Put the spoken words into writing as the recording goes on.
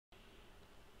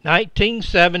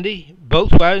1970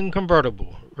 Volkswagen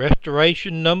Convertible,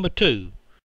 restoration number 2.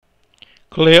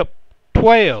 Clip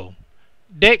 12,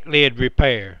 deck lid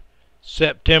repair,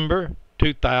 September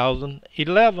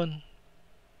 2011.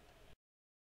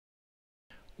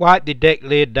 Wipe the deck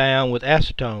lid down with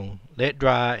acetone, let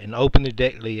dry, and open the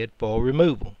deck lid for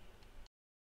removal.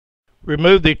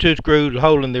 Remove the 2 screws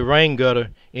holding the rain gutter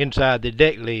inside the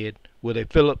deck lid with a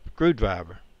Phillips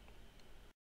screwdriver.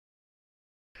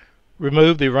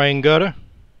 Remove the rain gutter.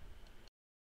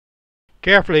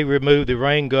 Carefully remove the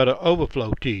rain gutter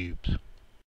overflow tubes.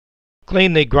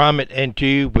 Clean the grommet and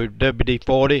tube with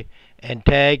WD-40 and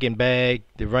tag and bag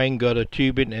the rain gutter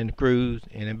tubing and screws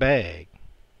in a bag.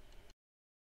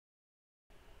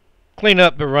 Clean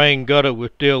up the rain gutter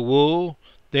with steel wool,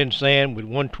 then sand with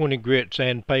 120 grit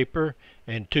sandpaper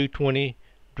and 220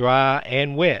 dry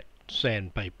and wet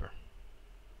sandpaper.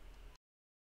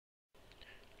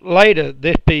 Later,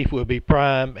 this piece will be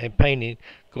primed and painted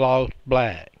gloss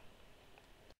black.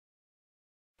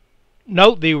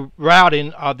 Note the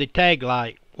routing of the tag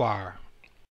light wire.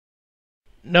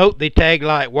 Note the tag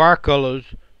light wire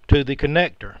colors to the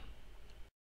connector.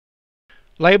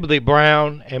 Label the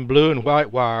brown and blue and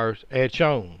white wires as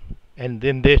shown, and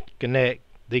then disconnect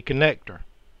the connector.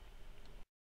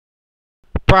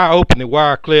 Pry open the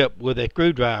wire clip with a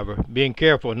screwdriver, being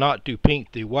careful not to pinch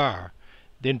the wire.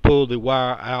 Then pull the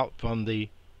wire out from the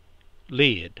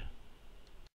lid.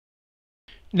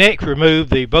 Next,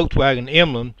 remove the Volkswagen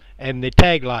emblem and the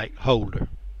tag light holder.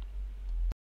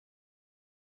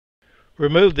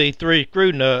 Remove the 3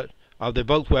 screw nuts of the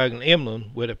Volkswagen emblem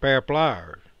with a pair of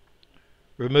pliers.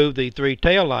 Remove the 3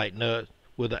 tail light nuts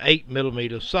with an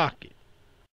 8mm socket.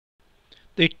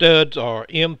 The studs are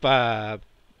M5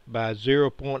 by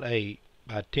 0.8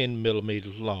 by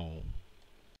 10mm long.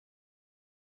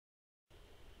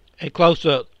 A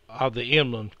close-up of the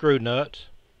emblem screw nuts.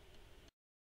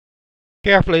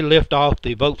 Carefully lift off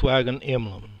the Volkswagen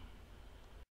emblem.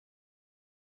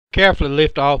 Carefully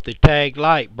lift off the tag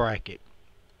light bracket.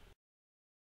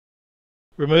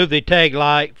 Remove the tag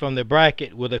light from the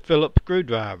bracket with a Phillips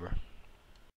screwdriver.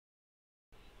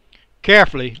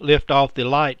 Carefully lift off the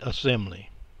light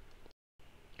assembly.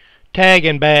 Tag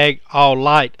and bag all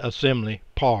light assembly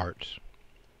parts.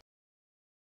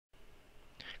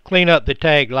 Clean up the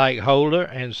tag light holder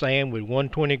and sand with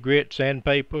 120 grit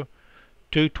sandpaper,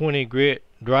 220 grit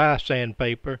dry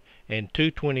sandpaper, and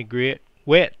 220 grit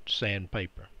wet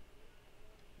sandpaper.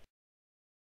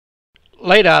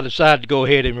 Later, I decided to go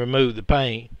ahead and remove the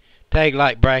paint. Tag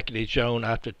light bracket is shown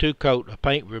after 2 coats of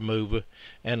paint remover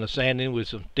and a sanding with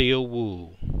some steel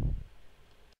wool.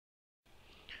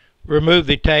 Remove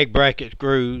the tag bracket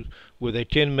screws with a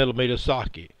 10mm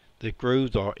socket. The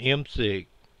screws are M6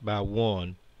 by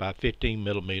 1 by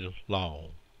 15mm long.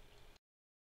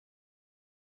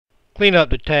 Clean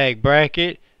up the tag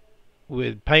bracket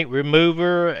with paint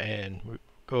remover and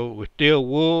go with steel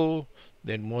wool,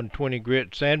 then 120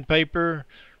 grit sandpaper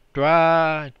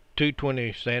dry,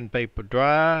 220 sandpaper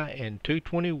dry, and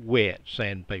 220 wet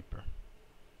sandpaper.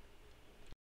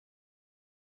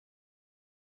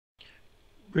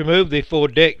 Remove the 4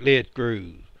 deck lid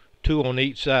screws, 2 on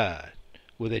each side,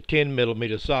 with a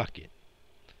 10mm socket.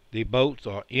 The bolts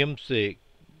are M6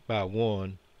 by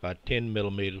 1 by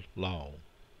 10mm long.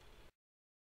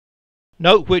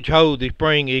 Note which hole the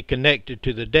spring is connected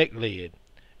to the deck lid,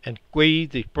 and squeeze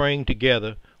the spring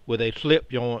together with a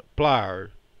slip joint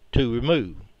pliers to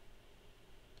remove.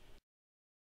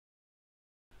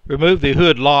 Remove the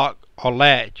hood lock or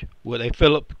latch with a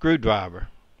Phillips screwdriver.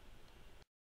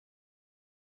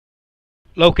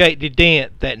 Locate the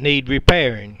dent that needs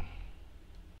repairing.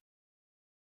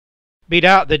 Beat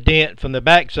out the dent from the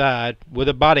backside with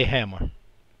a body hammer.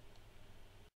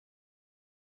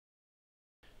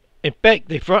 Inspect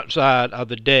the front side of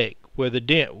the deck where the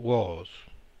dent was.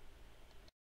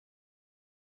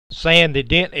 Sand the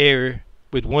dent area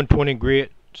with 120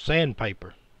 grit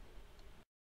sandpaper.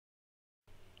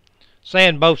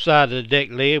 Sand both sides of the deck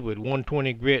lid with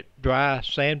 120 grit dry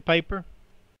sandpaper.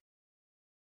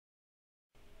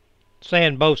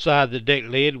 Sand both sides of the deck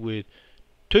lid with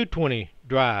 220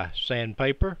 dry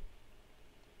sandpaper.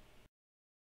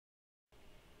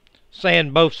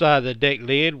 Sand both sides of the deck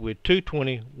lid with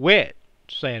 220 wet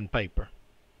sandpaper.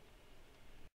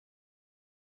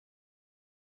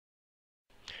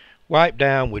 Wipe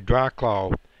down with dry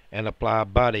cloth and apply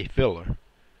body filler.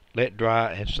 Let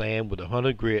dry and sand with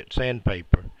 100 grit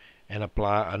sandpaper and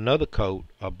apply another coat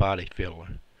of body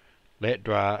filler. Let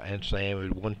dry and sand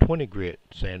with 120 grit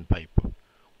sandpaper.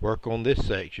 Work on this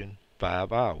section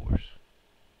 5 hours.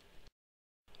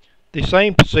 The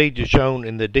same procedure shown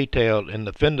in the detail in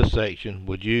the fender section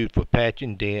was used for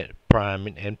patching, dent,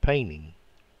 priming, and painting.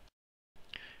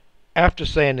 After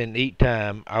sanding each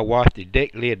time, I washed the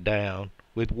deck lid down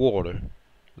with water,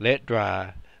 let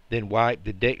dry, then wiped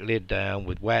the deck lid down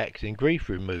with wax and grease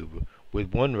remover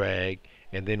with one rag,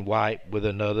 and then wiped with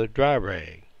another dry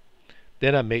rag.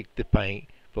 Then I mixed the paint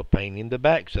for painting the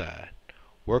backside.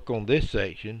 Work on this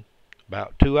section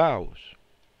about 2 hours.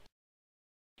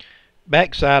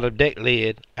 Backside of deck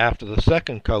lid after the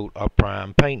second coat of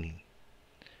prime painting.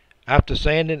 After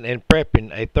sanding and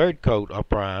prepping, a third coat of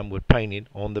prime was painted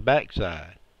on the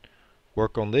backside.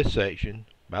 Work on this section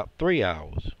about 3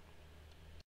 hours.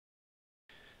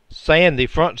 Sand the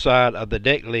front side of the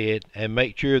deck lid and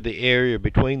make sure the area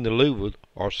between the louvers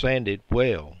are sanded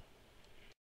well.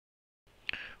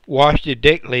 Wash the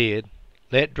deck lid,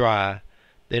 let dry,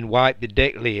 then wipe the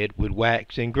deck lid with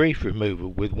wax and grease remover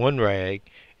with one rag,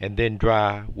 and then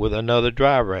dry with another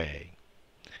dry rag.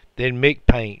 Then mix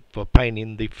paint for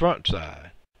painting the front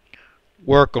side.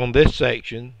 Work on this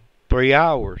section 3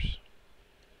 hours.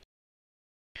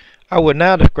 I will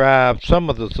now describe some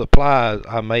of the supplies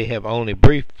I may have only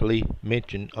briefly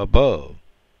mentioned above.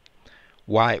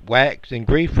 Wipe wax and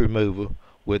grease remover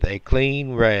with a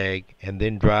clean rag and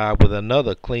then dry with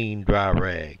another clean dry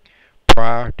rag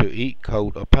prior to each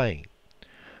coat of paint.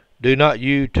 Do not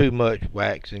use too much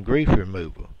wax and grease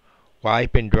remover.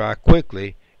 Wipe and dry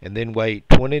quickly and then wait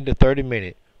 20 to 30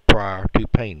 minutes prior to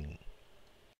painting.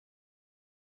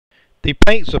 The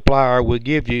paint supplier will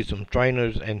give you some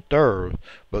strainers and stirrers,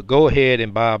 but go ahead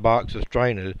and buy a box of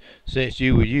strainers since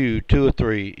you will use 2 or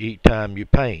 3 each time you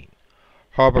paint.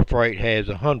 Harbor Freight has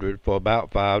 100 for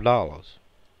about $5.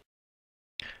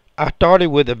 I started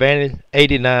with the Vantage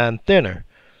 89 thinner,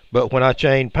 but when I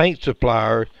changed paint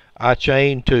suppliers, I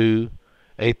changed to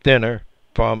a thinner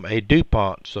from a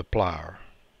DuPont supplier.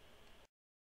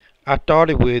 I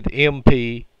started with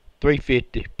MP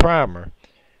 350 primer,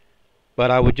 but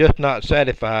I was just not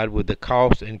satisfied with the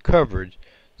cost and coverage,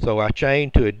 so I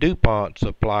changed to a DuPont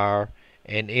supplier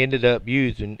and ended up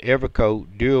using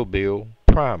Evercoat Durable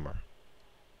primer.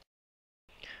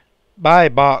 Buy a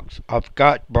box of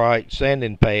Scotch-Brite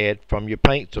sanding pad from your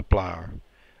paint supplier.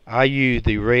 I use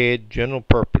the red general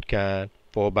purpose kind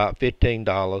for about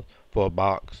 $15 for a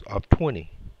box of 20.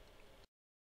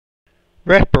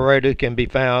 Respirators can be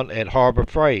found at Harbor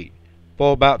Freight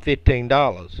for about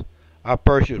 $15. I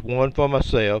purchased one for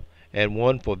myself and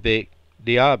one for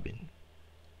VW.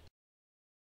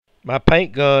 My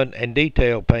paint gun and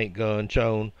detail paint gun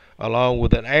shown along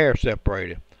with an air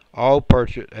separator, all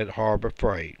purchased at Harbor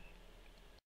Freight.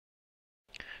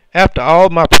 After all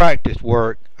my practice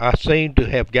work, I seem to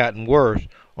have gotten worse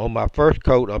on my first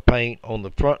coat of paint on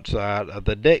the front side of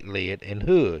the deck lid and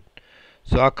hood,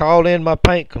 so I called in my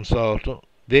paint consultant,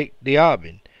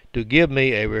 VW, to give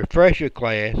me a refresher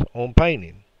class on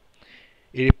painting.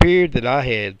 It appeared that I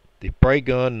had the spray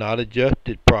gun not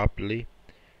adjusted properly,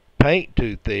 paint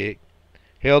too thick,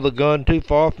 held the gun too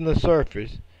far from the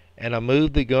surface, and I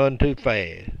moved the gun too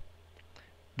fast.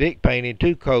 Vic painted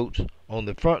 2 coats on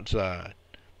the front side.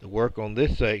 The work on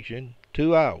this section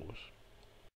 2 hours.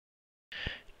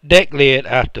 Deck lid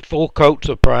after 4 coats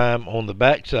of prime on the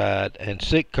back side and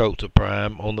 6 coats of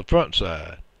prime on the front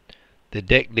side. The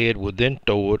deck lid was then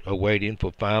stored awaiting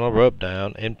for final rub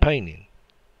down and painting.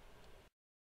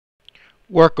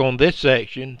 Work on this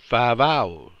section 5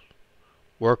 hours.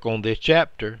 Work on this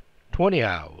chapter 20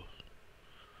 hours.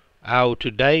 Hour to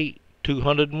date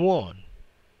 201.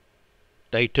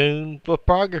 Stay tuned for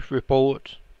progress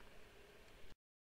reports.